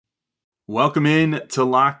Welcome in to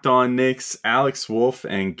Locked On Knicks. Alex Wolf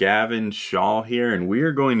and Gavin Shaw here, and we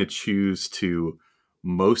are going to choose to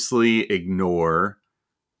mostly ignore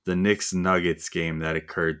the Knicks Nuggets game that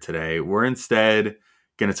occurred today. We're instead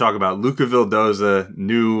going to talk about Luca Vildoza,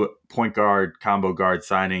 new point guard, combo guard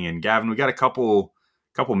signing. And Gavin, we got a couple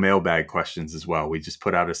mailbag questions as well. We just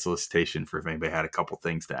put out a solicitation for if anybody had a couple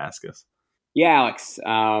things to ask us. Yeah, Alex.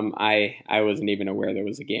 I wasn't even aware there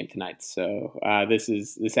was a game tonight, so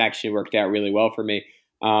this actually worked out really well for me.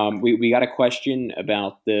 We got a question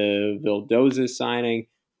about the Vildoza signing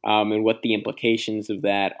and what the implications of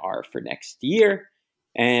that are for next year,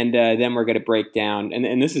 and then we're going to break down.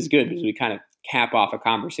 And this is good because we kind of cap off a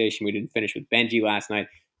conversation we didn't finish with Benji last night.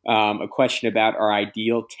 A question about our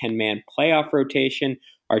ideal 10-man playoff rotation,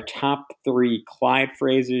 our top 3 Clyde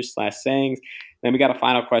phrases / sayings. Then we got a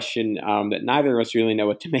final question that neither of us really know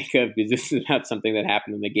what to make of, because this is about something that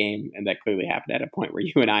happened in the game and that clearly happened at a point where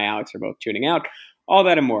you and I, Alex, are both tuning out. All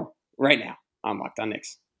that and more right now on Locked On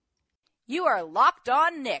Knicks. You are Locked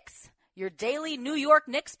On Knicks, your daily New York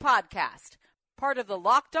Knicks podcast, part of the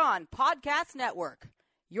Locked On Podcast Network,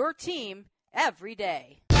 your team every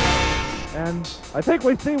day. And I think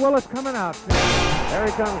we see Willis coming out. There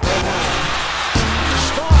he comes right now.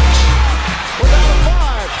 Starks without a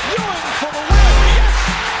 5. Ewing for the win.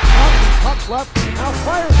 Puck left, now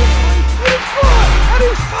fires it. And he's good! And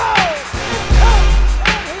he's fouled!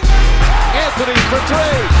 Anthony for 3.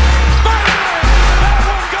 Bang! That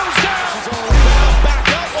one goes down. This is all about back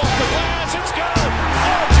up off the glass. It's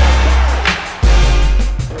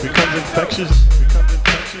good. Becomes infectious.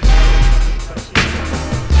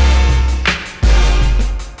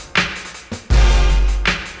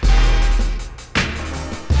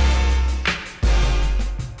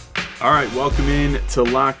 All right, welcome in to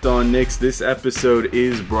Locked On Knicks. This episode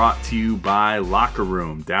is brought to you by Locker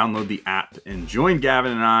Room. Download the app and join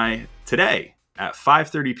Gavin and I today at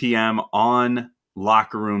 5:30 p.m. on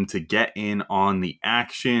Locker Room to get in on the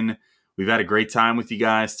action. We've had a great time with you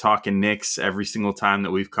guys talking Knicks every single time that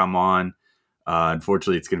we've come on.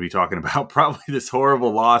 Unfortunately, it's going to be talking about probably this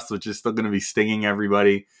horrible loss, which is still going to be stinging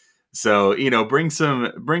everybody. So, bring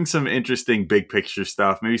some interesting big picture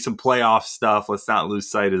stuff, maybe some playoff stuff. Let's not lose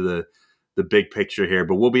sight of the big picture here.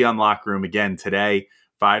 But we'll be on Locker Room again today,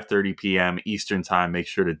 5:30 p.m. Eastern Time. Make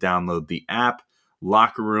sure to download the app.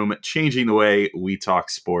 Locker Room, changing the way we talk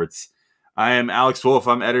sports. I am Alex Wolf.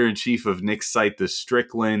 I'm editor-in-chief of Knicks site, The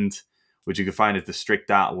Strickland, which you can find at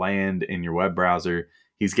thestrick.land in your web browser.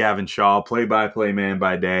 He's Gavin Shaw, play-by-play man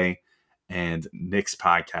by day, and Knicks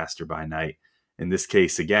podcaster by night. In this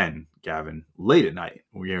case, again, Gavin, late at night.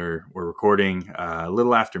 We're recording a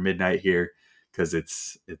little after midnight here because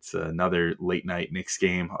it's another late night Knicks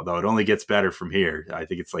game, although it only gets better from here. I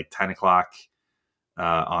think it's like 10 o'clock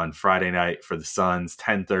on Friday night for the Suns,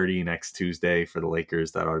 10:30 next Tuesday for the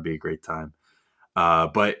Lakers. That ought to be a great time.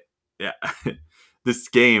 But yeah, this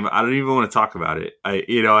game, I don't even want to talk about it.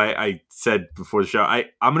 I said before the show, I'm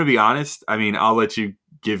going to be honest. I mean, I'll let you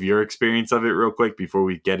give your experience of it real quick before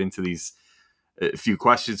we get into these a few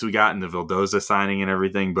questions we got in the Vildoza signing and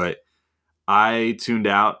everything, but I tuned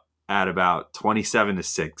out at about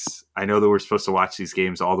 27-6. I know that we're supposed to watch these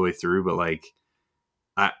games all the way through, but like,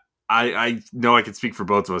 I know I can speak for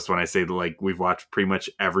both of us when I say that like we've watched pretty much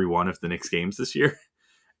every one of the Knicks games this year,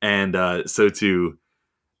 and so to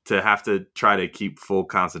have to try to keep full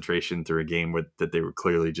concentration through a game that they were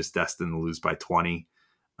clearly just destined to lose by 20.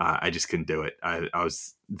 I just couldn't do it. I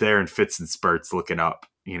was there in fits and spurts looking up,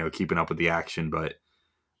 keeping up with the action, but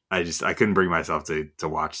I couldn't bring myself to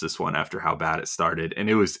watch this one after how bad it started. And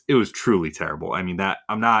it was truly terrible. I mean, that's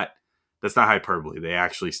not hyperbole. They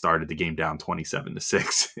actually started the game down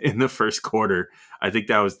 27-6 in the first quarter. I think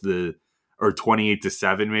that was or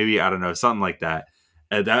 28-7, maybe. I don't know, something like that.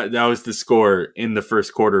 And that was the score in the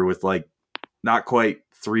first quarter with like not quite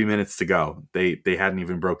 3 minutes to go. They hadn't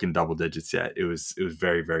even broken double digits yet. It was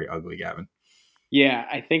very, very ugly, Gavin. Yeah,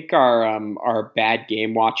 I think our bad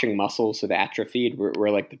game watching muscles have atrophied.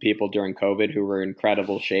 We're like the people during COVID who were in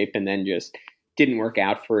incredible shape and then just didn't work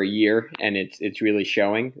out for a year, and it's really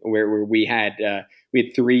showing. Where we had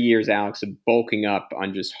 3 years, Alex, of bulking up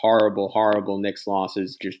on just horrible Knicks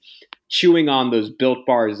losses, just chewing on those built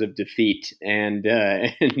bars of defeat, and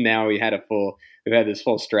now we've had this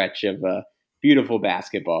full stretch of beautiful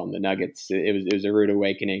basketball in the Nuggets. It was a rude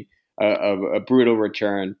awakening, a brutal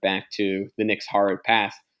return back to the Knicks' horrid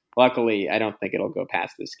past. Luckily, I don't think it'll go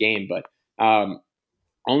past this game, but I'll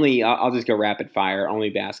just go rapid fire.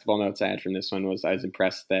 Only basketball notes I had from this one was I was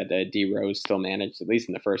impressed that D Rose still managed, at least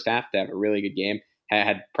in the first half, to have a really good game.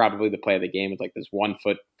 had probably the play of the game with like this 1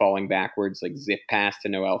 foot falling backwards, like zip pass to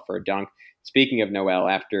Noel for a dunk. Speaking of Noel,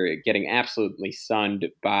 after getting absolutely sunned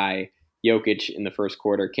by Jokic in the first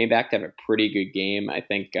quarter, came back to have a pretty good game. I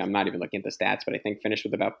think I'm not even looking at the stats, but I think finished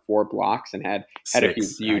with about 4 blocks and had a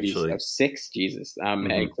few beauties actually. of 6, Jesus,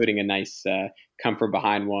 including a nice come from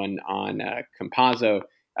behind one on Campazzo.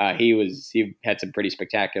 He had some pretty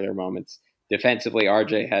spectacular moments. Defensively,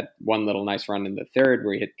 RJ had one little nice run in the third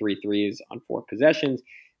where he hit 3 threes on 4 possessions.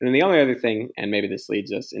 And then the only other thing, and maybe this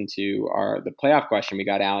leads us into the playoff question we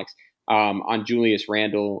got, Alex, on Julius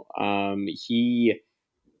Randle.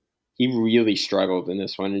 He really struggled in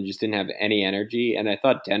this one and just didn't have any energy. And I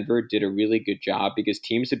thought Denver did a really good job because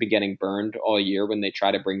teams have been getting burned all year when they try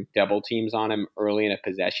to bring double teams on him early in a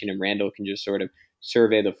possession, and Randle can just sort of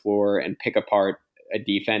survey the floor and pick apart a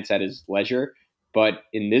defense at his leisure. But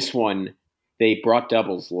in this one, they brought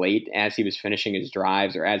doubles late as he was finishing his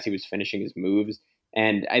drives or as he was finishing his moves.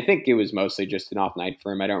 And I think it was mostly just an off night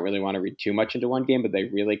for him. I don't really want to read too much into one game, but they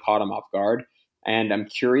really caught him off guard. And I'm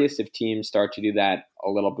curious if teams start to do that a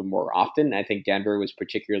little bit more often. I think Denver was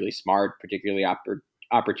particularly smart, particularly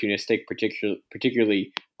opportunistic,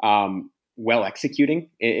 particularly well executing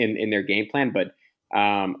in their game plan. But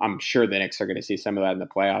I'm sure the Knicks are going to see some of that in the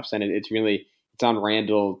playoffs. And it's on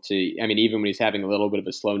Randle even when he's having a little bit of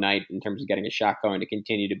a slow night in terms of getting a shot going, to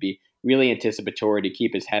continue to be really anticipatory, to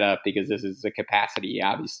keep his head up, because this is a capacity he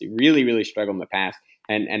obviously really, really struggled in the past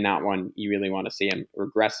and not one you really want to see him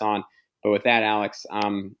regress on. But with that, Alex,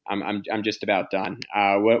 I'm just about done.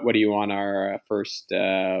 What do you want our first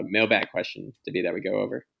mailbag question to be that we go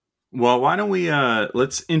over? Well, why don't we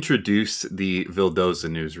let's introduce the Vildoza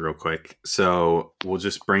news real quick. So we'll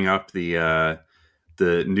just bring up the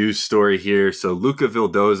news story here. So Luca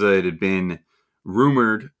Vildoza, it had been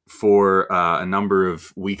rumored for a number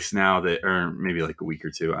of weeks now or maybe like a week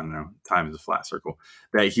or two, I don't know, time is a flat circle,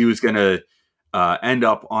 that he was going to end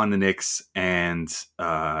up on the Knicks. And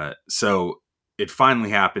so it finally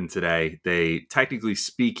happened today. They, technically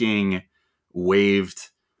speaking, waived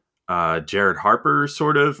Jared Harper,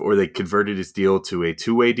 sort of, or they converted his deal to a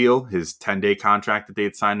 2-way deal, his 10-day contract that they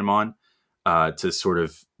had signed him on, to sort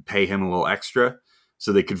of pay him a little extra.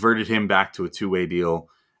 So they converted him back to a 2-way deal,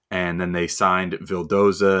 and then they signed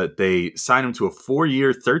Vildoza. They signed him to a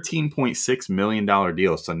 4-year, $13.6 million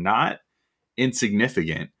deal, so not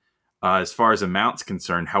insignificant as far as amounts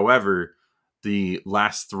concerned. However, the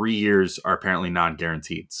last 3 years are apparently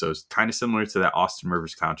non-guaranteed. So it's kind of similar to that Austin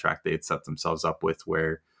Rivers contract they had set themselves up with,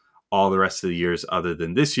 where all the rest of the years other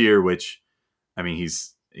than this year, which, I mean,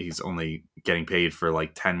 he's only getting paid for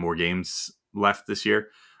like 10 more games left this year.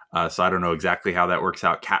 So I don't know exactly how that works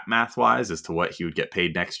out cap math wise as to what he would get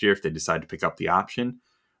paid next year if they decide to pick up the option.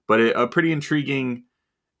 But a pretty intriguing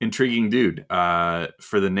dude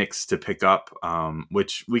for the Knicks to pick up,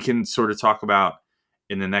 which we can sort of talk about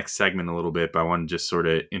in the next segment a little bit. But I want to just sort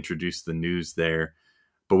of introduce the news there.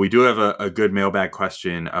 But we do have a good mailbag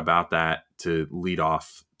question about that to lead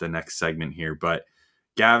off the next segment here. But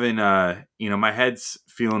Gavin, my head's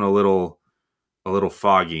feeling a little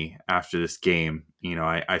foggy after this game.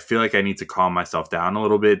 I feel like I need to calm myself down a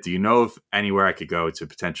little bit. Do you know of anywhere I could go to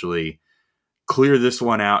potentially clear this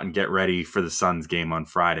one out and get ready for the Suns game on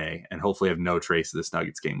Friday, and hopefully have no trace of this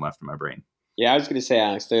Nuggets game left in my brain? Yeah, I was going to say,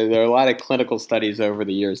 Alex, there are a lot of clinical studies over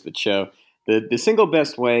the years that show the single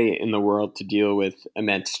best way in the world to deal with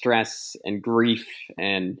immense stress and grief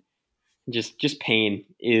and just pain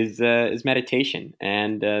is meditation.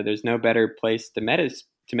 And there's no better place to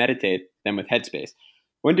meditate than with Headspace.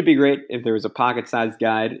 Wouldn't it be great if there was a pocket-sized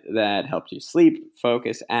guide that helped you sleep,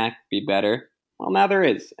 focus, act, be better? Well, now there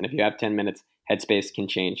is. And if you have 10 minutes, Headspace can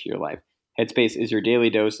change your life. Headspace is your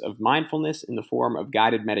daily dose of mindfulness in the form of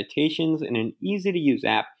guided meditations in an easy-to-use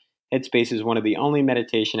app. Headspace is one of the only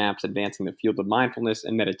meditation apps advancing the field of mindfulness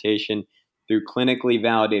and meditation through clinically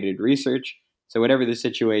validated research. So whatever the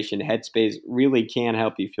situation, Headspace really can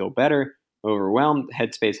help you feel better. Overwhelmed?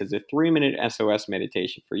 Headspace has a 3-minute SOS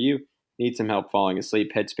meditation for you. Need some help falling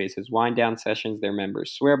asleep? Headspace has wind-down sessions their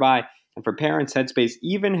members swear by. And for parents, Headspace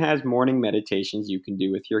even has morning meditations you can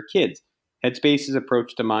do with your kids. Headspace's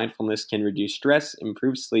approach to mindfulness can reduce stress,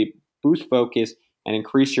 improve sleep, boost focus, and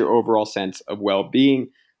increase your overall sense of well-being.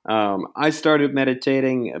 I started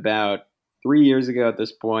meditating about 3 years ago at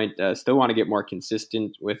this point. Still want to get more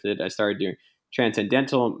consistent with it. I started doing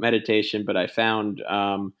transcendental meditation, but I found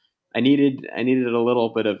I needed a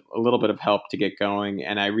little bit of help to get going,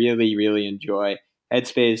 and I really, really enjoy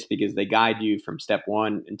Headspace because they guide you from step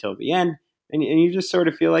one until the end, and you just sort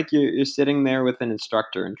of feel like you're sitting there with an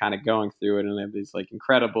instructor and kind of going through it, and they have these like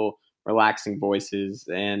incredible, relaxing voices,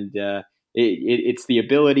 and It's the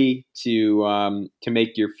ability to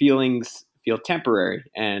make your feelings feel temporary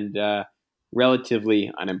and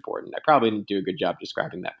relatively unimportant. I probably didn't do a good job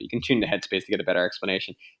describing that, but you can tune to Headspace to get a better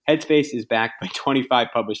explanation. Headspace is backed by 25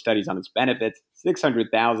 published studies on its benefits,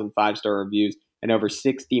 600,000 five-star reviews, and over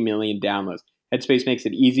 60 million downloads. Headspace makes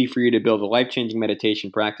it easy for you to build a life-changing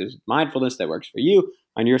meditation practice with mindfulness that works for you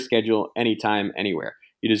on your schedule, anytime, anywhere.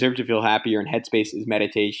 You deserve to feel happier, and Headspace is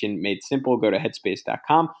meditation made simple. Go to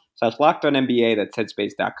headspace.com/LockedOnNBA. That's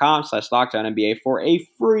headspace.com/LockedOnNBA for a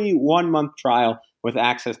free 1-month trial with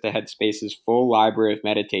access to Headspace's full library of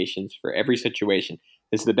meditations for every situation.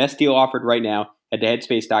 This is the best deal offered right now. Head to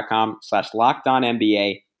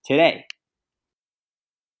headspace.com/LockedOnNBA today.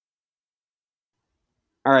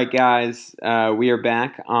 All right, guys, we are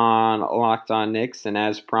back on Locked On Knicks, and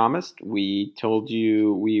as promised, we told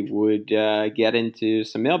you we would get into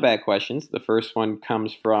some mailbag questions. The first one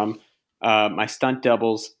comes from my stunt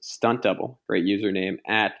double, great username,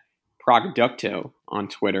 at Progducto on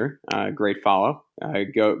Twitter. Great follow.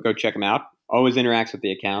 Go check him out. Always interacts with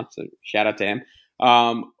the account, so shout out to him.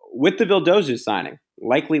 With the Vildoza signing,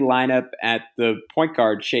 likely lineup at the point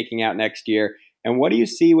guard shaking out next year. And what do you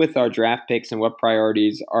see with our draft picks and what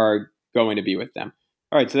priorities are going to be with them?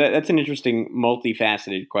 All right, so that's an interesting,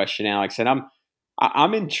 multifaceted question, Alex. And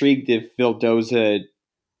I'm intrigued if Vildoza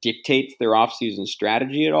dictates their offseason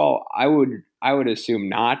strategy at all. I would assume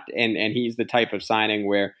not. And he's the type of signing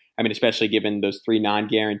where, I mean, especially given those 3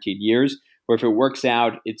 non-guaranteed years, where if it works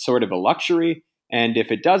out, it's sort of a luxury. And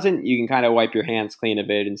if it doesn't, you can kind of wipe your hands clean of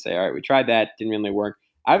it and say, all right, we tried that, didn't really work.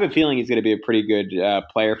 I have a feeling he's going to be a pretty good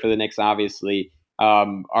player for the Knicks, obviously.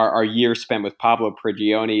 Our year spent with Pablo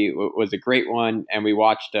Prigioni was a great one, and we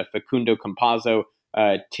watched Facundo Campazzo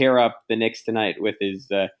tear up the Knicks tonight with his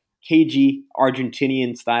cagey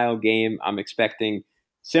Argentinian-style game. I'm expecting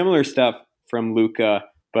similar stuff from Luca,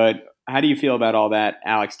 but how do you feel about all that,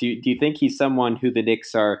 Alex? Do you think he's someone who the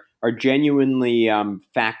Knicks are genuinely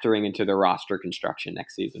factoring into their roster construction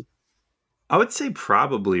next season? I would say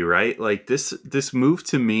probably, right? Like this move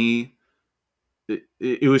to me,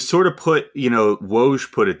 it was sort of put,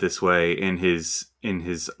 Woj put it this way in his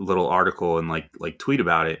little article and like tweet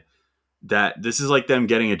about it, that this is like them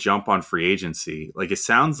getting a jump on free agency. Like it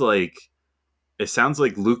sounds like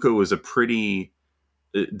Luka was a pretty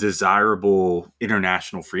desirable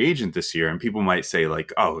international free agent this year, and people might say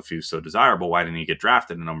like, oh, if he was so desirable, why didn't he get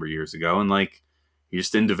drafted a number of years ago? And like, he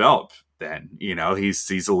just didn't develop then.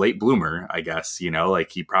 He's a late bloomer, I guess.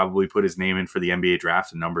 Like he probably put his name in for the NBA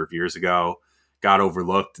draft a number of years ago, got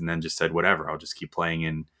overlooked, and then just said, whatever, I'll just keep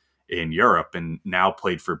playing in Europe, and now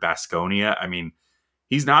played for Baskonia. I mean,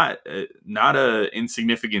 he's not a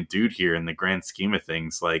insignificant dude here in the grand scheme of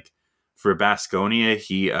things. Like for Baskonia,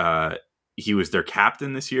 he was their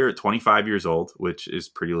captain this year at 25 years old, which is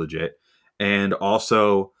pretty legit. And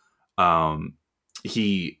also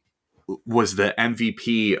he was the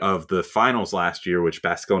MVP of the finals last year, which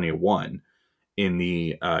Baskonia won in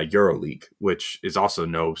the EuroLeague, which is also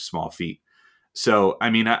no small feat. So, I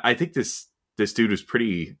mean, I think this dude was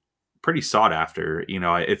pretty sought after.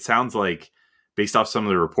 It sounds like, based off some of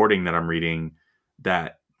the reporting that I'm reading,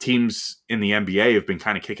 that teams in the NBA have been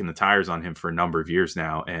kind of kicking the tires on him for a number of years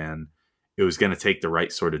now, and it was going to take the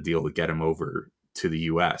right sort of deal to get him over to the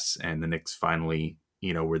U.S. And the Knicks finally,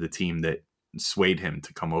 were the team that swayed him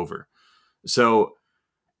to come over. So,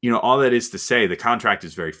 all that is to say, the contract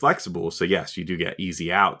is very flexible. So yes, you do get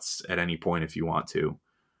easy outs at any point if you want to.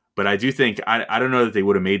 But I do think, I don't know that they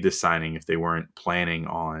would have made this signing if they weren't planning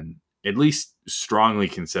on at least strongly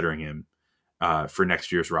considering him for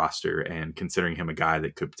next year's roster, and considering him a guy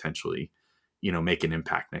that could potentially, make an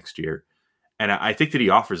impact next year. And I think that he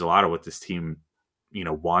offers a lot of what this team,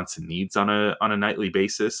 wants and needs on a nightly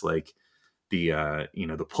basis, like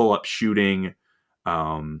the pull up shooting,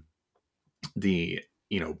 the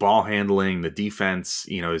ball handling, the defense.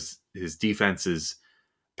 His defense is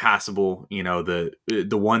passable. The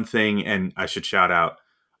one thing, and I should shout out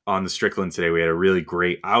on the Strickland today, we had a really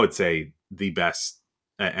great, I would say the best,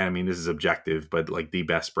 and I mean this is objective, but like the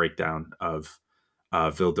best breakdown of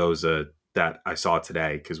Vildoza that I saw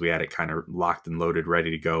today, because we had it kind of locked and loaded,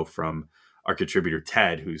 ready to go, from our contributor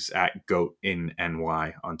Ted, who's at Goat in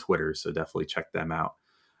NY on Twitter. So definitely check them out.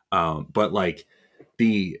 But like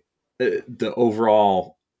the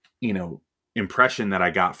overall, impression that I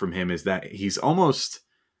got from him is that he's almost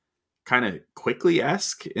kind of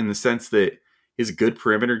Quickly-esque in the sense that he's a good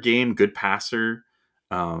perimeter game, good passer,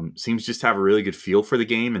 seems just to have a really good feel for the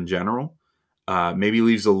game in general. Maybe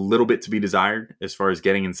leaves a little bit to be desired as far as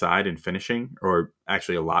getting inside and finishing, or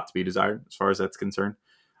actually a lot to be desired as far as that's concerned.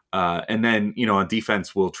 And then, on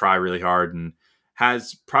defense, we'll try really hard and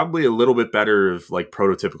has probably a little bit better of like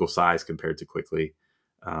prototypical size compared to Quickly.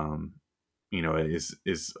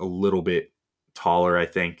 Is a little bit taller, I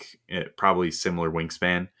think, probably similar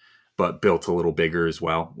wingspan, but built a little bigger as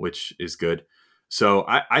well, which is good. So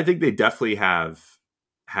I think they definitely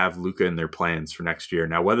have Luca in their plans for next year.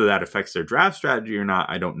 Now, whether that affects their draft strategy or not,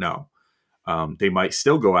 I don't know. They might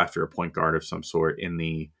still go after a point guard of some sort in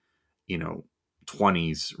the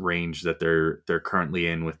 20s range that they're currently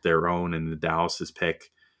in with their own and the Dallas's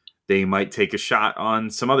pick. They might take a shot on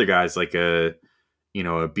some other guys like a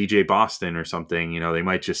BJ Boston or something. They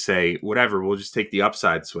might just say, whatever, we'll just take the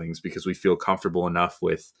upside swings because we feel comfortable enough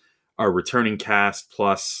with our returning cast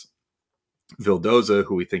plus Vildoza,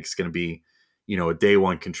 who we think is going to be, a day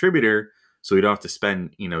one contributor. So we don't have to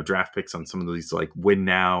spend, draft picks on some of these like win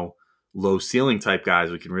now, low ceiling type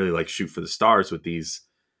guys. We can really like shoot for the stars with these,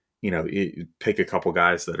 pick a couple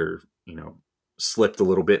guys that are, slipped a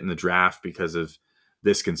little bit in the draft because of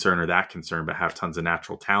this concern or that concern, but have tons of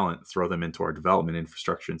natural talent, throw them into our development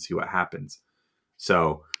infrastructure and see what happens.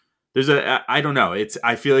 So I don't know.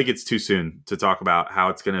 I feel like it's too soon to talk about how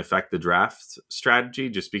it's going to affect the draft strategy,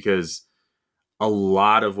 just because a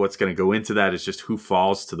lot of what's going to go into that is just who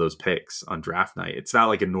falls to those picks on draft night. It's not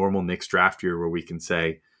like a normal Knicks draft year where we can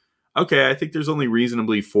say, okay, I think there's only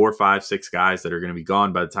reasonably 4, 5, 6 guys that are going to be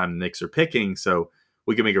gone by the time the Knicks are picking. So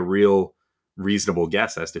we can make a real reasonable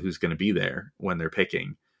guess as to who's going to be there when they're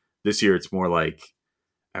picking. This year, it's more like,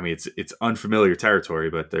 it's unfamiliar territory,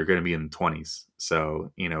 but they're going to be in the 20s.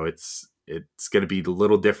 So, it's going to be a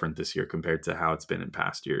little different this year compared to how it's been in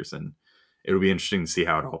past years. And it'll be interesting to see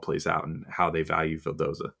how it all plays out and how they value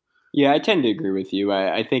Vildoza. Yeah, I tend to agree with you.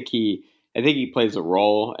 I think he plays a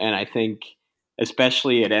role, and I think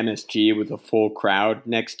especially at MSG with a full crowd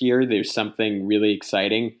next year, there's something really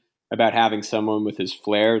exciting about having someone with his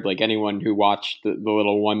flair. Like anyone who watched the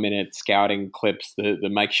little 1-minute scouting clips, the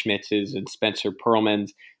Mike Schmitzes and Spencer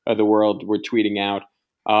Perlmans of the world were tweeting out,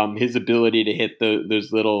 his ability to hit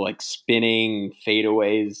those little like spinning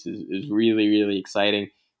fadeaways is really, really exciting.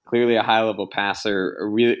 Clearly a high-level passer, a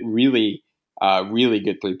really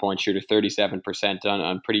good three-point shooter, 37%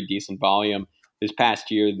 on pretty decent volume this past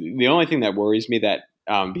year. The only thing that worries me that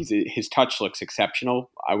his touch looks exceptional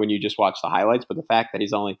when you just watch the highlights, but the fact that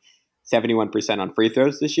he's only 71% on free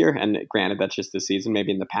throws this year, and granted that's just this season,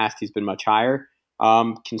 maybe in the past he's been much higher,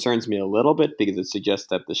 concerns me a little bit because it suggests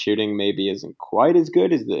that the shooting maybe isn't quite as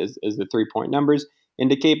good as the three-point numbers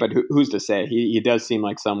indicate, but who's to say? He does seem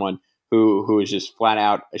like someone who is just flat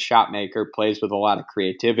out a shot maker, plays with a lot of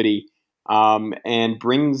creativity, and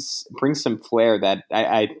brings some flair that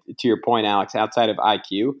I to your point, Alex, outside of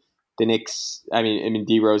IQ, the Knicks,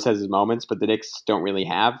 D Rose has his moments, but the Knicks don't really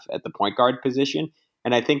have at the point guard position.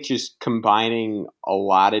 And I think just combining a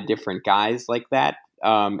lot of different guys like that,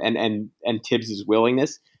 and Tibbs'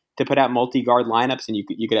 willingness to put out multi-guard lineups, and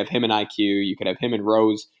you could have him and IQ, you could have him and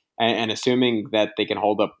Rose, and assuming that they can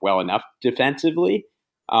hold up well enough defensively,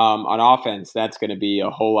 on offense, that's going to be a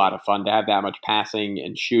whole lot of fun to have that much passing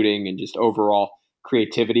and shooting and just overall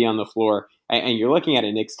creativity on the floor. And you're looking at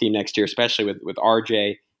a Knicks team next year, especially with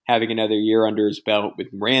RJ having another year under his belt, with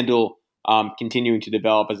Randall continuing to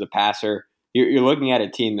develop as a passer. You're looking at a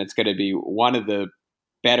team that's going to be one of the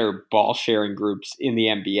better ball sharing groups in the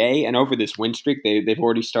NBA. And over this win streak, they've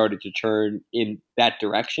already started to turn in that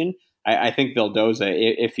direction. I think Vildoza,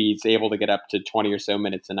 if he's able to get up to 20 or so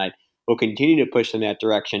minutes a night, will continue to push in that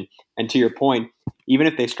direction. And to your point, even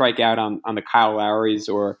if they strike out on the Kyle Lowrys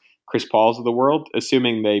or Chris Pauls of the world,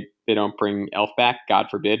 assuming they don't bring Elf back, God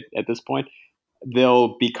forbid, at this point,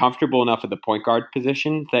 they'll be comfortable enough at the point guard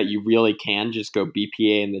position that you really can just go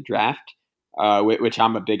BPA in the draft, which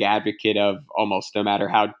I'm a big advocate of almost no matter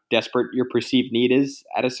how desperate your perceived need is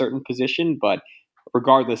at a certain position. But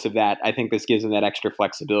regardless of that, I think this gives them that extra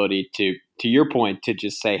flexibility to your point, to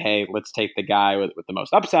just say, hey, let's take the guy with the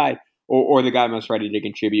most upside or the guy most ready to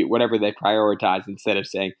contribute, whatever they prioritize, instead of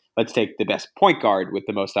saying, let's take the best point guard with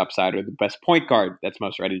the most upside or the best point guard that's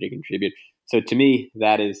most ready to contribute. So to me,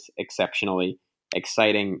 that is exceptionally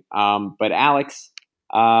exciting. But Alex,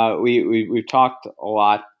 we've talked a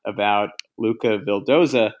lot about Luca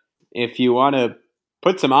Vildoza. If you want to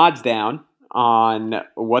put some odds down on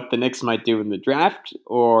what the Knicks might do in the draft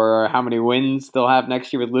or how many wins they'll have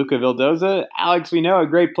next year with Luca Vildoza, Alex, we know a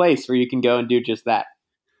great place where you can go and do just that.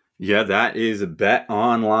 Yeah, that is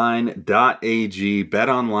betonline.ag.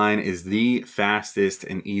 BetOnline is the fastest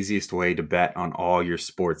and easiest way to bet on all your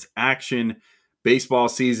sports action. Baseball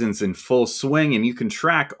season's in full swing, and you can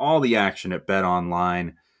track all the action at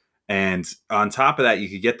BetOnline. And on top of that, you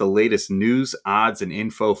can get the latest news, odds, and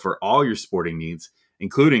info for all your sporting needs,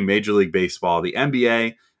 including Major League Baseball, the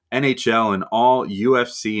NBA, NHL, and all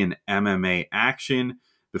UFC and MMA action.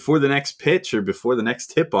 Before the next pitch or before the next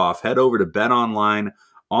tip-off, head over to BetOnline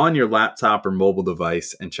on your laptop or mobile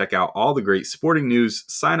device and check out all the great sporting news,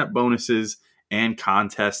 sign-up bonuses, and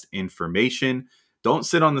contest information. Don't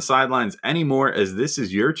sit on the sidelines anymore, as this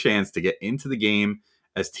is your chance to get into the game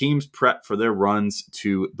as teams prep for their runs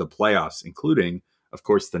to the playoffs, including, of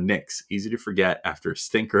course, the Knicks. Easy to forget after a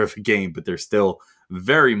stinker of a game, but they're still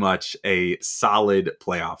very much a solid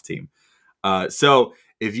playoff team. So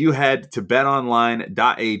if you head to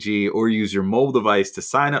betonline.ag or use your mobile device to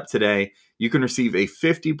sign up today, you can receive a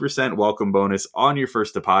 50% welcome bonus on your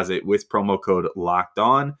first deposit with promo code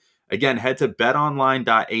LOCKEDON. Again, head to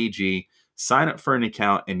betonline.ag, sign up for an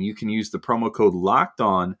account, and you can use the promo code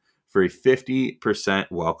LOCKEDON for a 50%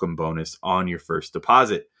 welcome bonus on your first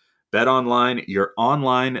deposit. BetOnline, your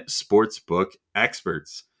online sportsbook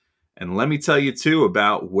experts. And let me tell you, too,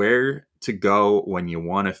 about where to go when you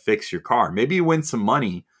want to fix your car. Maybe you win some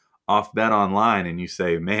money off BetOnline and you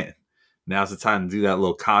say, man, now's the time to do that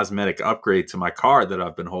little cosmetic upgrade to my car that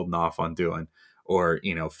I've been holding off on doing. Or,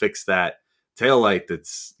 fix that taillight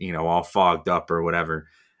that's, all fogged up or whatever.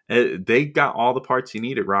 They got all the parts you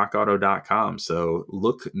need at rockauto.com. So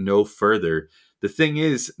look no further. The thing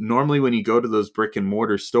is, normally when you go to those brick and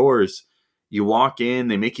mortar stores, you walk in,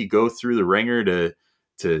 they make you go through the ringer to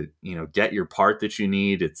get your part that you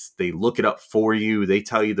need. They look it up for you. They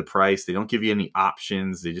tell you the price. They don't give you any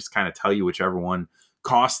options. They just kind of tell you whichever one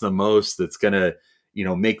costs the most that's going to,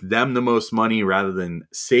 make them the most money rather than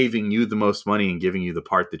saving you the most money and giving you the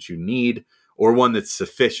part that you need or one that's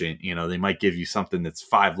sufficient. They might give you something that's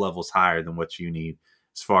 5 levels higher than what you need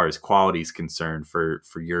as far as quality is concerned for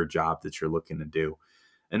your job that you're looking to do.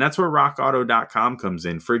 And that's where rockauto.com comes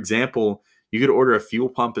in. For example, you could order a fuel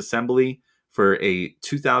pump assembly for a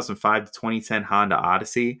 2005 to 2010 Honda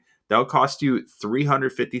Odyssey. That would cost you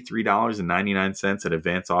 $353.99 at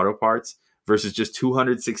Advance Auto Parts versus just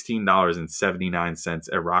 $216.79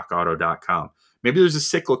 at rockauto.com. Maybe there's a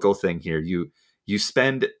cyclical thing here. You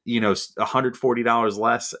spend, $140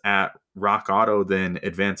 less at Rock Auto than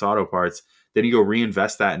Advance Auto Parts. Then you go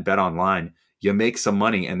reinvest that in BetOnline. You make some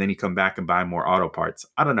money, and then you come back and buy more auto parts.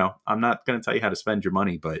 I don't know. I'm not going to tell you how to spend your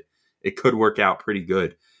money, but it could work out pretty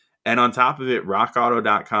good. And on top of it,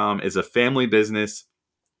 rockauto.com is a family business.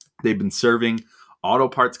 They've been serving auto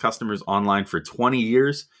parts customers online for 20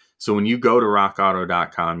 years. So when you go to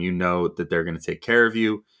rockauto.com, you know that they're going to take care of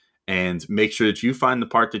you and make sure that you find the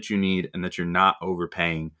part that you need and that you're not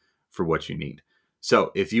overpaying for what you need.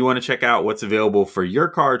 So if you want to check out what's available for your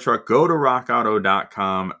car or truck, go to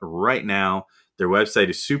rockauto.com right now. Their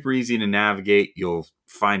website is super easy to navigate. You'll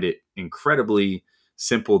find it incredibly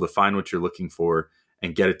simple to find what you're looking for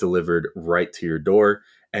and get it delivered right to your door.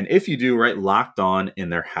 And if you do, write Locked On in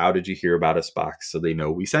their How Did You Hear About Us box so they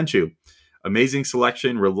know we sent you. Amazing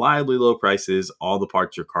selection, reliably low prices, all the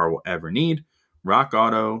parts your car will ever need.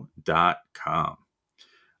 rockauto.com.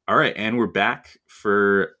 All right, and we're back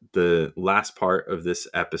for the last part of this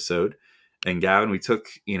episode. And Gavin, we took,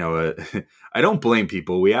 I don't blame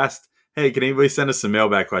people. We asked, hey, can anybody send us some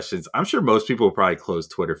mailbag questions? I'm sure most people will probably close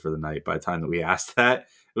Twitter for the night by the time that we asked that.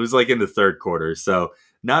 It was like in the third quarter. So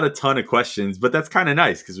not a ton of questions, but that's kind of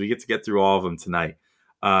nice because we get through all of them tonight.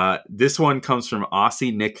 This one comes from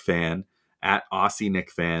Aussie Nick Fan at Aussie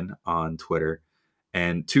Nick Fan on Twitter.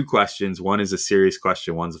 And 2 questions. One is a serious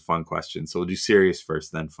question. One's a fun question. So we'll do serious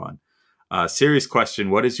first, then fun. Serious question.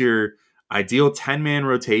 What is your ideal 10-man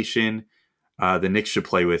rotation the Knicks should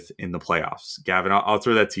play with in the playoffs? Gavin, I'll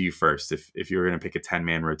throw that to you first. If you were going to pick a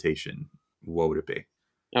 10-man rotation, what would it be?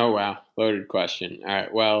 Oh, wow. Loaded question. All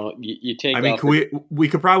right. Well, you take. I mean, we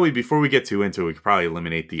could probably, before we get too into it, we could probably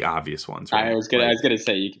eliminate the obvious ones. Right? I was gonna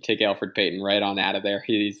say you can take Elfrid Payton right on out of there.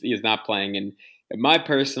 He's not playing in my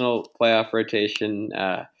personal playoff rotation.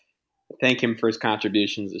 Thank him for his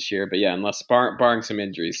contributions this year. But yeah, unless barring some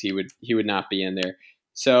injuries, he would not be in there.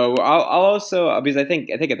 So I'll also, because I think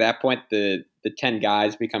at that point the 10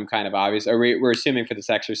 guys become kind of obvious. We're assuming for this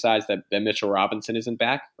exercise that Mitchell Robinson isn't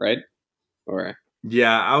back, right? Or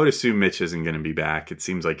yeah, I would assume Mitch isn't going to be back. It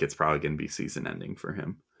seems like it's probably going to be season ending for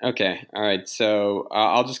him. Okay, all right. So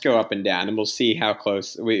I'll just go up and down, and we'll see how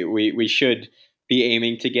close we should be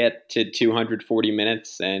aiming to get to 240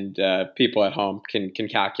 minutes, and people at home can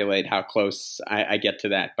calculate how close I get to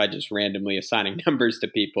that by just randomly assigning numbers to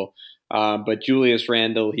people. But Julius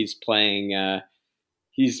Randle, he's playing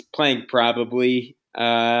probably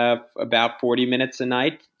about 40 minutes a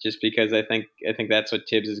night, just because I think that's what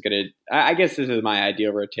Tibbs is going to. I guess this is my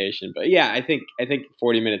ideal rotation, but yeah, I think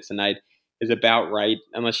 40 minutes a night is about right,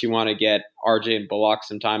 unless you want to get RJ and Bullock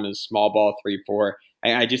sometime in small ball 3-4.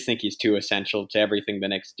 I just think he's too essential to everything the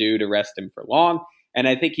Knicks do to rest him for long. And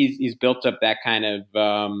I think he's built up that kind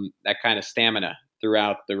of stamina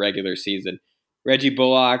throughout the regular season. Reggie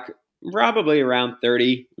Bullock, probably around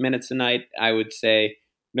 30 minutes a night, I would say.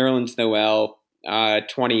 Nerlens Noel,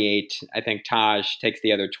 28. I think Taj takes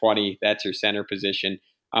the other 20. That's your center position.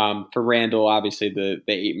 For Randall, obviously the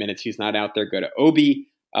 8 minutes he's not out there, go to Obi.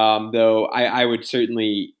 Though I would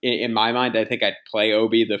certainly, in my mind, I think I'd play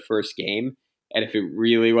Obi the first game. And if it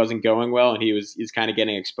really wasn't going well and he's kind of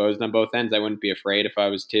getting exposed on both ends, I wouldn't be afraid if I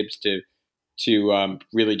was Tibbs to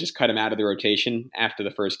really just cut him out of the rotation after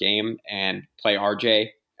the first game and play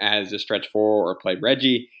RJ as a stretch four or play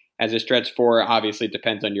Reggie as a stretch four. Obviously, it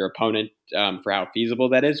depends on your opponent for how feasible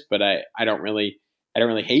that is, but I don't really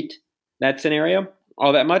hate that scenario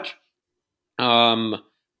all that much.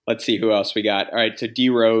 Let's see who else we got. All right, so D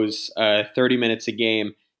Rose, 30 minutes a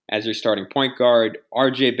game as your starting point guard.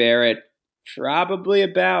 RJ Barrett, probably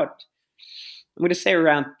about, I'm going to say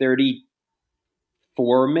around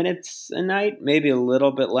 34 minutes a night, maybe a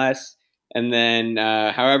little bit less. And then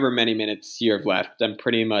however many minutes you have left, I'm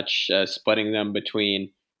pretty much splitting them between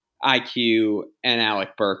IQ and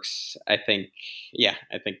Alec Burks. I think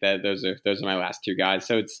that those are my last two guys.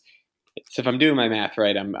 So if I'm doing my math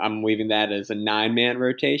right, I'm leaving that as a 9-man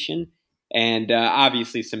rotation, and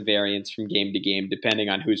obviously some variance from game to game depending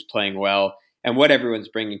on who's playing well and what everyone's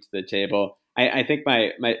bringing to the table. I think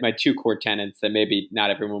my two core tenets that maybe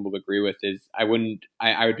not everyone will agree with is I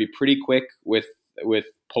would be pretty quick with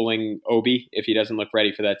pulling Obi if he doesn't look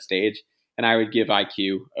ready for that stage, and I would give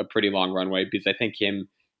IQ a pretty long runway because I think him.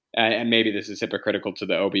 And maybe this is hypocritical to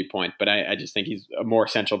the Obi point, but I just think he's a more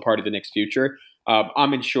essential part of the Knicks' future.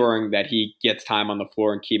 I'm ensuring that he gets time on the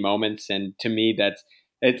floor in key moments, and to me,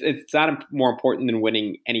 it's not more important than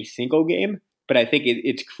winning any single game. But I think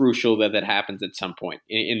it's crucial that happens at some point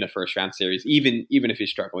in the first round series, even if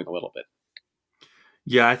he's struggling a little bit.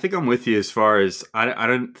 Yeah, I think I'm with you as far as I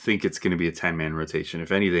don't think it's going to be a 10-man rotation.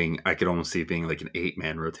 If anything, I could almost see it being like an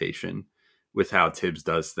 8-man rotation with how Tibbs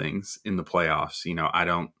does things in the playoffs.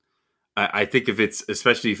 I think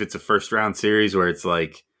especially if it's a first round series where it's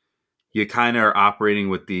like you kind of are operating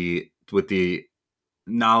with the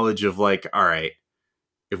knowledge of like, all right,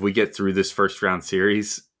 if we get through this first round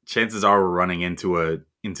series, chances are we're running into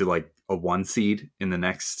like a 1 seed in the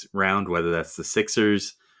next round, whether that's the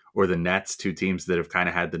Sixers or the Nets, two teams that have kind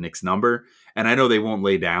of had the Knicks number. And I know they won't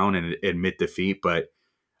lay down and admit defeat, but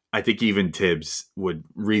I think even Tibbs would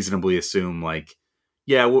reasonably assume like,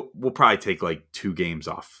 yeah, we'll probably take like 2 games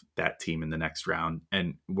off that team in the next round,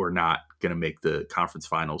 and we're not going to make the conference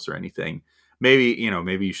finals or anything. Maybe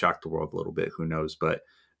you shock the world a little bit. Who knows? But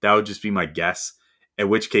that would just be my guess. In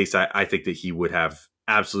which case, I think that he would have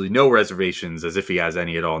absolutely no reservations, as if he has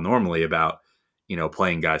any at all normally, about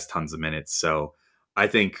playing guys tons of minutes. So I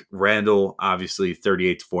think Randall, obviously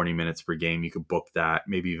 38 to 40 minutes per game. You could book that,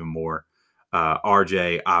 maybe even more.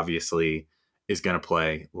 RJ obviously is going to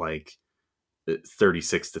play like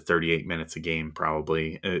 36 to 38 minutes a game,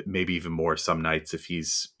 probably, maybe even more some nights if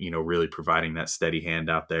he's, really providing that steady hand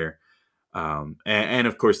out there. And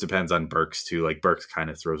of course depends on Burks too. Like Burks kind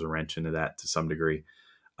of throws a wrench into that to some degree.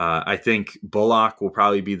 I think Bullock will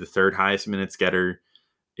probably be the 3rd highest minutes getter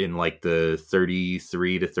in like the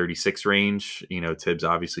 33 to 36 range. Tibbs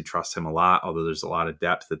obviously trusts him a lot, although there's a lot of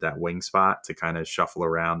depth at that wing spot to kind of shuffle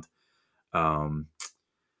around.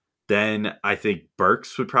 Then I think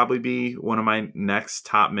Burks would probably be one of my next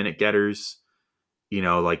top minute getters,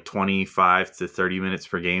 like 25 to 30 minutes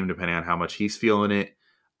per game, depending on how much he's feeling it.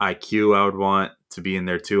 IQ, I would want to be in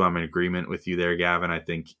there too. I'm in agreement with you there, Gavin. I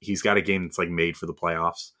think he's got a game that's like made for the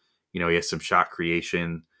playoffs. He has some shot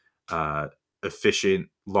creation, efficient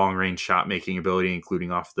long range shot making ability,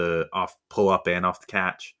 including off pull up and off the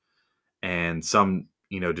catch, and some,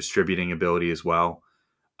 distributing ability as well.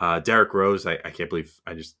 Derrick Rose, I can't believe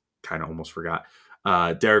I just kind of almost forgot.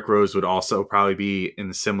 Derrick Rose would also probably be in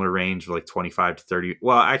the similar range of like 25 to 30.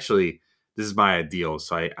 Well, actually, this is my ideal,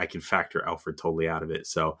 so I can factor Alfred totally out of it.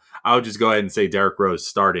 So I would just go ahead and say Derrick Rose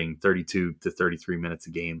starting 32 to 33 minutes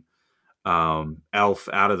a game. Elf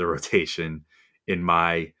out of the rotation in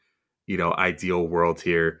my, ideal world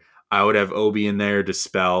here. I would have Obi in there to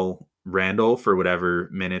spell Randall for whatever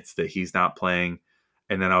minutes that he's not playing.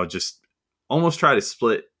 And then I would just almost try to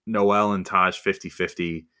split Noel and Taj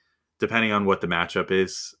 50-50, depending on what the matchup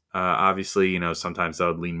is. Obviously, sometimes I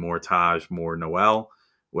would lean more Taj, more Noel,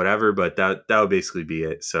 whatever, but that would basically be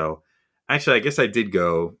it. So actually, I guess I did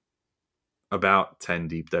go about 10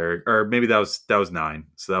 deep there, or maybe that was 9.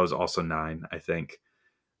 So that was also 9, I think.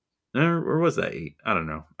 Or was that 8? I don't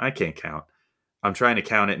know. I can't count. I'm trying to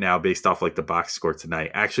count it now based off like the box score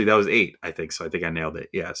tonight. Actually, that was 8, I think. So I think I nailed it.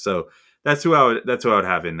 Yeah. So that's who I would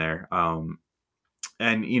have in there. And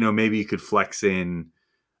maybe you could flex in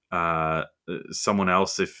someone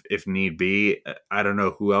else if need be. I don't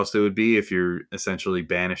know who else it would be if you're essentially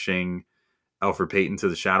banishing Elfrid Payton to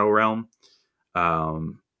the Shadow Realm.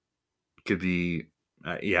 Could be,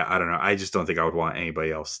 I don't know. I just don't think I would want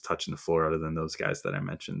anybody else touching the floor other than those guys that I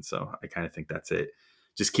mentioned. So I kind of think that's it.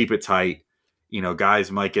 Just keep it tight.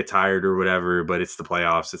 Guys might get tired or whatever, but it's the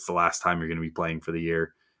playoffs. It's the last time you're going to be playing for the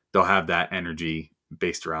year. They'll have that energy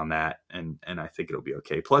based around that, and I think it'll be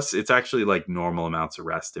okay. Plus, it's actually like normal amounts of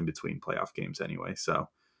rest in between playoff games anyway. So,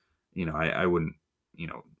 I wouldn't,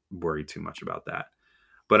 worry too much about that.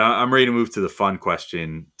 But I'm ready to move to the fun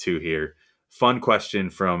question too here. Fun question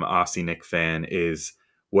from Aussie Nick fan is,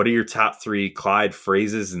 what are your top 3 Clyde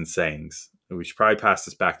phrases and sayings? And we should probably pass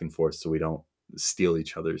this back and forth so we don't steal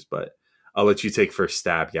each other's, but I'll let you take first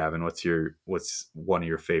stab, Gavin. What's one of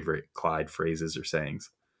your favorite Clyde phrases or sayings?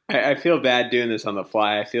 I feel bad doing this on the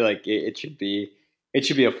fly. I feel like it should be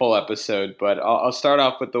a full episode, but I'll start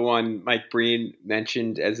off with the one Mike Breen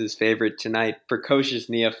mentioned as his favorite tonight. Precocious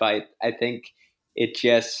neophyte. I think it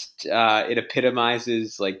just it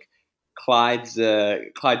epitomizes like Clyde's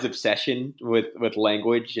obsession with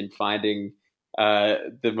language and finding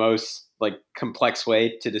the most like complex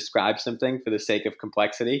way to describe something for the sake of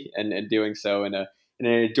complexity, and doing so in an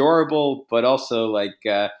adorable but also like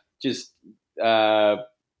just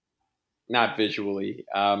not visually,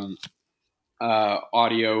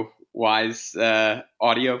 audio wise,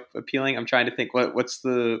 audio appealing. I'm trying to think what's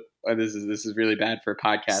the this is really bad for a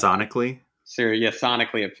podcast. Sonically. So yeah,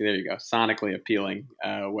 sonically. There you go. Sonically appealing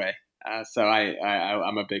way. So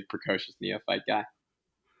I'm a big precocious neophyte guy.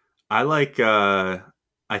 I like. I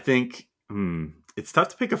think it's tough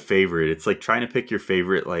to pick a favorite. It's like trying to pick your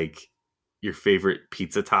favorite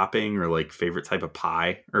pizza topping or like favorite type of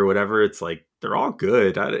pie or whatever. It's like they're all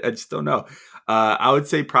good. I just don't know. I would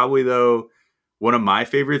say probably though one of my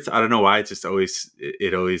favorites. I don't know why.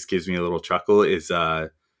 It always gives me a little chuckle. Is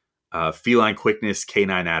feline quickness,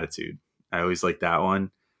 canine attitude. I always like that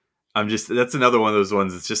one. That's another one of those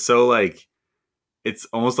ones. It's just so like it's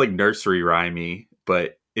almost like nursery rhymey,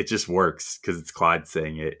 but it just works because it's Clyde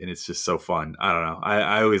saying it, and it's just so fun. I don't know.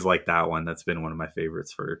 I always like that one. That's been one of my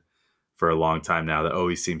favorites for a long time now. That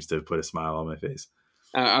always seems to put a smile on my face.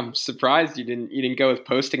 I'm surprised you didn't go with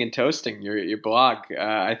posting and toasting your blog.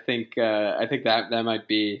 I think that might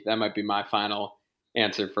be my final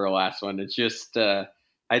answer for a last one. It's just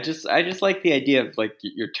I just like the idea of like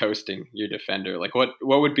you're toasting your defender. Like what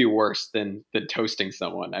would be worse than toasting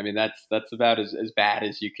someone? I mean that's about as bad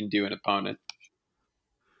as you can do an opponent.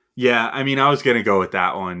 Yeah, I mean, I was gonna go with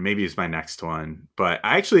that one. Maybe it's my next one, but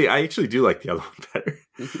I actually do like the other one better.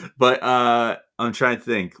 But I'm trying to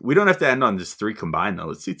think. We don't have to end on just 3 combined though.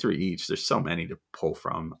 Let's do 3 each. There's so many to pull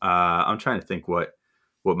from. I'm trying to think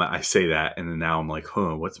I say that, and then now I'm like,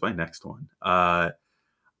 what's my next one? I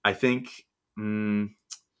think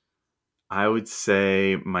I would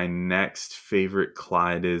say my next favorite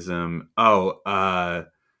Clydeism.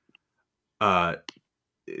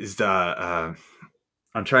 Is the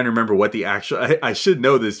I'm trying to remember what the actual. I should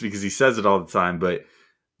know this because he says it all the time. But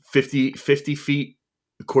 50 feet,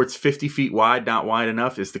 the court's 50 feet wide, not wide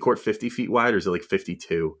enough. Is the court 50 feet wide, or is it like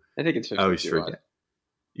 52? I think it's 50 I always feet forget. wide.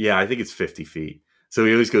 Yeah, I think it's 50 feet. So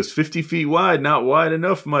he always goes 50 feet wide, not wide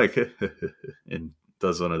enough, Mike, and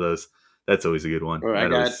does one of those. That's always a good one. Well,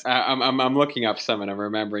 I'm looking up some and I'm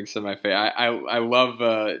remembering some of my favorite. I love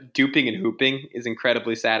duping and hooping is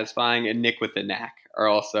incredibly satisfying, and Nick with the knack are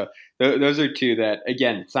also those are 2 that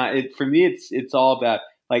again it's not for me. It's all about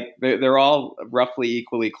like they're all roughly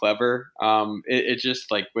equally clever. It's just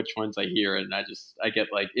like which ones I hear and I get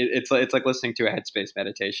like it's like listening to a headspace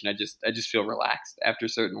meditation. I just feel relaxed after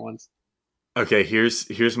certain ones. Okay,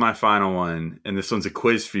 here's my final one, and this one's a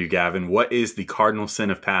quiz for you, Gavin. What is the cardinal sin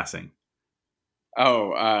of passing? Oh,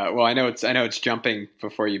 well, I know it's jumping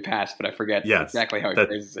before you pass, but I forget exactly how he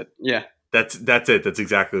phrases it. Yeah. That's it. That's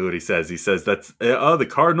exactly what he says. He says that's the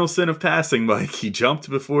cardinal sin of passing, Mike. He jumped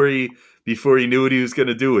before he knew what he was going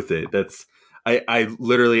to do with it. That's I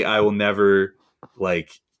literally I will never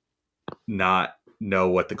like not know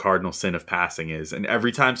what the cardinal sin of passing is. And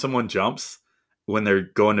every time someone jumps when they're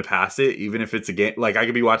going to pass it, even if it's a game, like I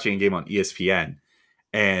could be watching a game on ESPN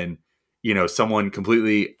and someone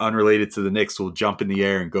completely unrelated to the Knicks will jump in the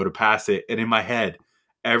air and go to pass it. And in my head,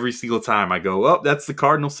 every single time I go, oh, that's the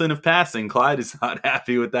cardinal sin of passing. Clyde is not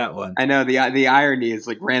happy with that one. I know the irony is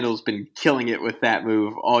like Randall's been killing it with that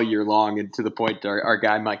move all year long, and to the point our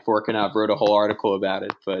guy Mike Vorkunov wrote a whole article about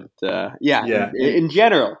it. But in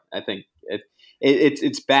general, I think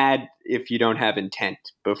it's bad if you don't have intent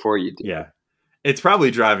before you do. Yeah. It's probably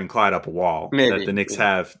driving Clyde up a wall Maybe, that the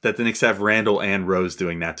Knicks have Randall and Rose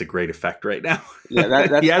doing that to great effect right now. Yeah,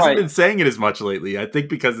 that's he hasn't why, been saying it as much lately. I think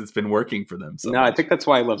because it's been working for them. So no, much. I think that's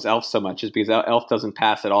why he loves Elf so much, is because Elf doesn't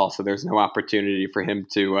pass at all, so there's no opportunity for him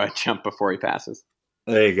to jump before he passes.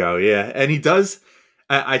 There you go. Yeah, and he does.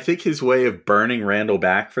 I think his way of burning Randall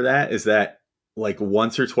back for that is that like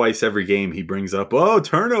once or twice every game he brings up, oh,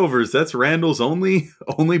 turnovers. That's Randall's only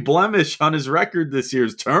blemish on his record this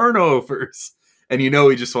year's turnovers. And he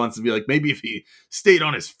just wants to be like, maybe if he stayed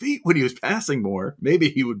on his feet when he was passing more, maybe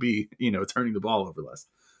he would be, turning the ball over less.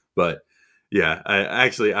 But yeah, I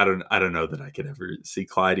don't know that I could ever see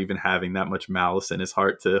Clyde even having that much malice in his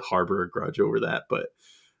heart to harbor a grudge over that. But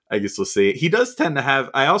I guess we'll see. He does tend to have,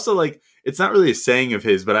 I also like, it's not really a saying of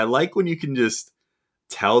his, but I like when you can just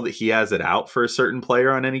tell that he has it out for a certain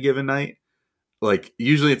player on any given night. Like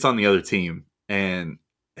usually it's on the other team and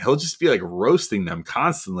he'll just be like roasting them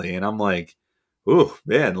constantly. And I'm like, oh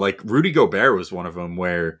man, like Rudy Gobert was one of them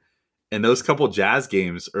where in those couple Jazz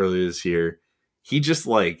games earlier this year, he just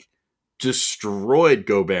like destroyed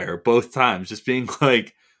Gobert both times, just being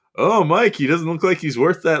like, oh, Mike, he doesn't look like he's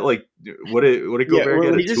worth that. Like, what did Gobert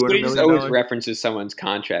get? He just $200 always million? references someone's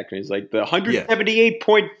contract, and he's like the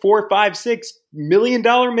 $178.456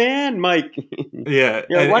 million man, Mike. Yeah.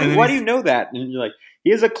 Why do you know that? And you're like, he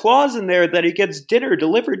has a clause in there that he gets dinner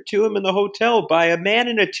delivered to him in the hotel by a man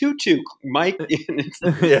in a tutu, Mike. It's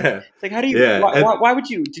like, how do you? Yeah. Why would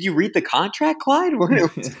you? Did you read the contract, Clyde?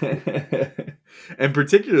 And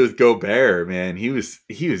particularly with Gobert, man, he was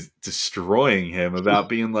destroying him about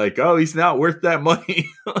being like, oh, he's not worth that money.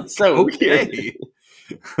 Like, so okay.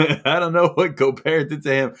 I don't know what Gobert did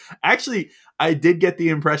to him. Actually, I did get the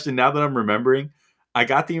impression, now that I'm remembering, I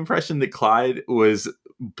got the impression that Clyde was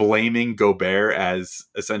blaming Gobert as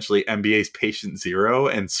essentially NBA's patient zero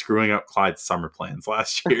and screwing up Clyde's summer plans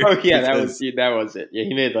last year. Oh yeah, that was it. Yeah,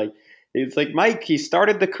 he made like, it's like, Mike, he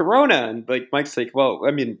started the corona, and like Mike's like, well,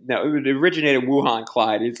 I mean, no, it originated in Wuhan,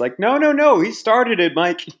 Clyde. He's like, no, he started it,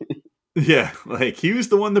 Mike. Yeah, like he was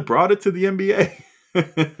the one that brought it to the NBA.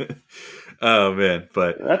 Oh man,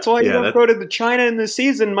 but that's why you don't go to China in the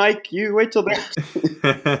season, Mike. You wait till then.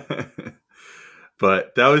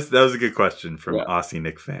 But that was a good question from Aussie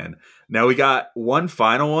Nick fan. Now we got one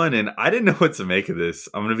final one, and I didn't know what to make of this.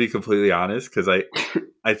 I'm going to be completely honest because I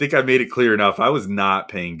think I made it clear enough. I was not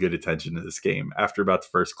paying good attention to this game after about the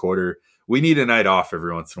first quarter. We need a night off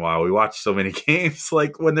every once in a while. We watch so many games.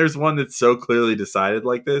 Like when there's one that's so clearly decided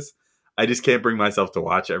like this, I just can't bring myself to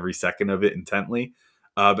watch every second of it intently.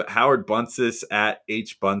 But Howard Bunsis at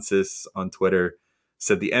HBunsis on Twitter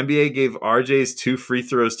said the NBA gave RJ's 2 free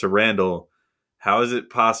throws to Randall. How is it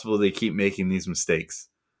possible they keep making these mistakes?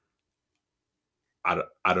 I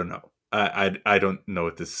don't know. I don't know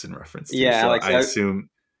what this is in reference to. Yeah, so Alex, I assume.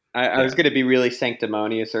 I was going to be really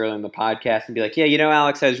sanctimonious early in the podcast and be like, yeah,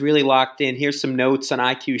 Alex, I was really locked in. Here's some notes on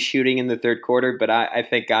IQ shooting in the third quarter. But I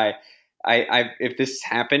think if this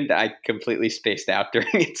happened, I completely spaced out during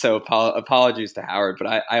it. So apologies to Howard,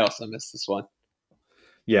 but I also missed this one.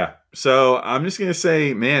 Yeah. So I'm just going to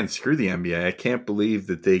say, man, screw the NBA. I can't believe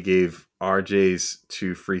that they gave RJ's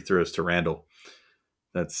 2 free throws to Randall.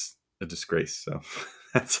 That's a disgrace. So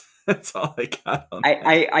that's all I got on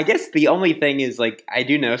that. I guess the only thing is, like, I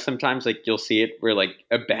do know sometimes, like, you'll see it where, like,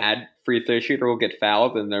 a bad free throw shooter will get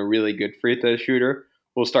fouled and a really good free throw shooter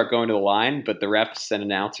will start going to the line, but the refs and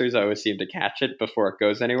announcers always seem to catch it before it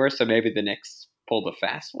goes anywhere. So maybe the Knicks pulled a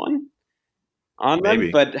fast one on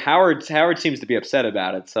them, but Howard seems to be upset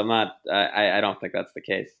about it. So I'm not. I don't think that's the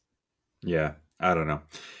case. Yeah, I don't know.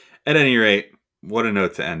 At any rate, what a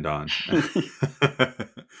note to end on.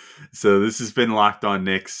 So this has been Locked On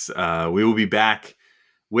Knicks. We will be back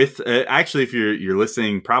with actually, if you're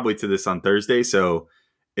listening probably to this on Thursday, so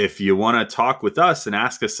if you want to talk with us and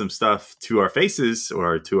ask us some stuff to our faces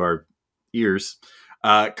or to our ears,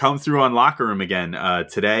 come through on Locker Room again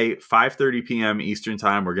today, 5:30 p.m. Eastern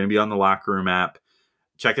Time. We're going to be on the Locker Room app.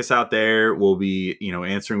 Check us out there. We'll be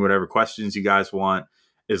answering whatever questions you guys want,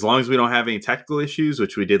 as long as we don't have any technical issues,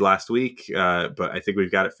 which we did last week. But I think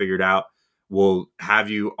we've got it figured out. We'll have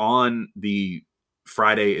you on the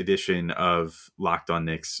Friday edition of Locked On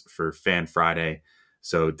Knicks for Fan Friday.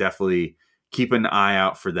 So definitely keep an eye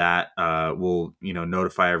out for that. We'll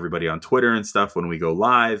notify everybody on Twitter and stuff when we go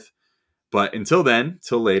live. But until then,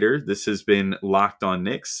 till later, this has been Locked On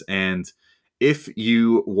Knicks. And if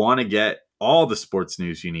you want to get all the sports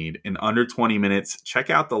news you need in under 20 minutes, check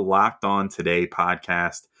out the Locked On Today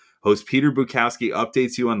podcast. Host Peter Bukowski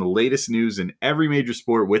updates you on the latest news in every major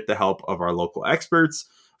sport with the help of our local experts.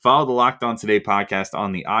 Follow the Locked On Today podcast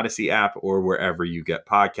on the Odyssey app or wherever you get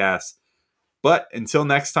podcasts. But until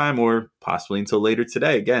next time, or possibly until later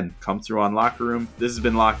today, again, come through on Locker Room. This has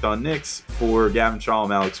been Locked On Knicks. For Gavin Shaw,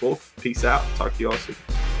 I'm Alex Wolf. Peace out. Talk to you all soon.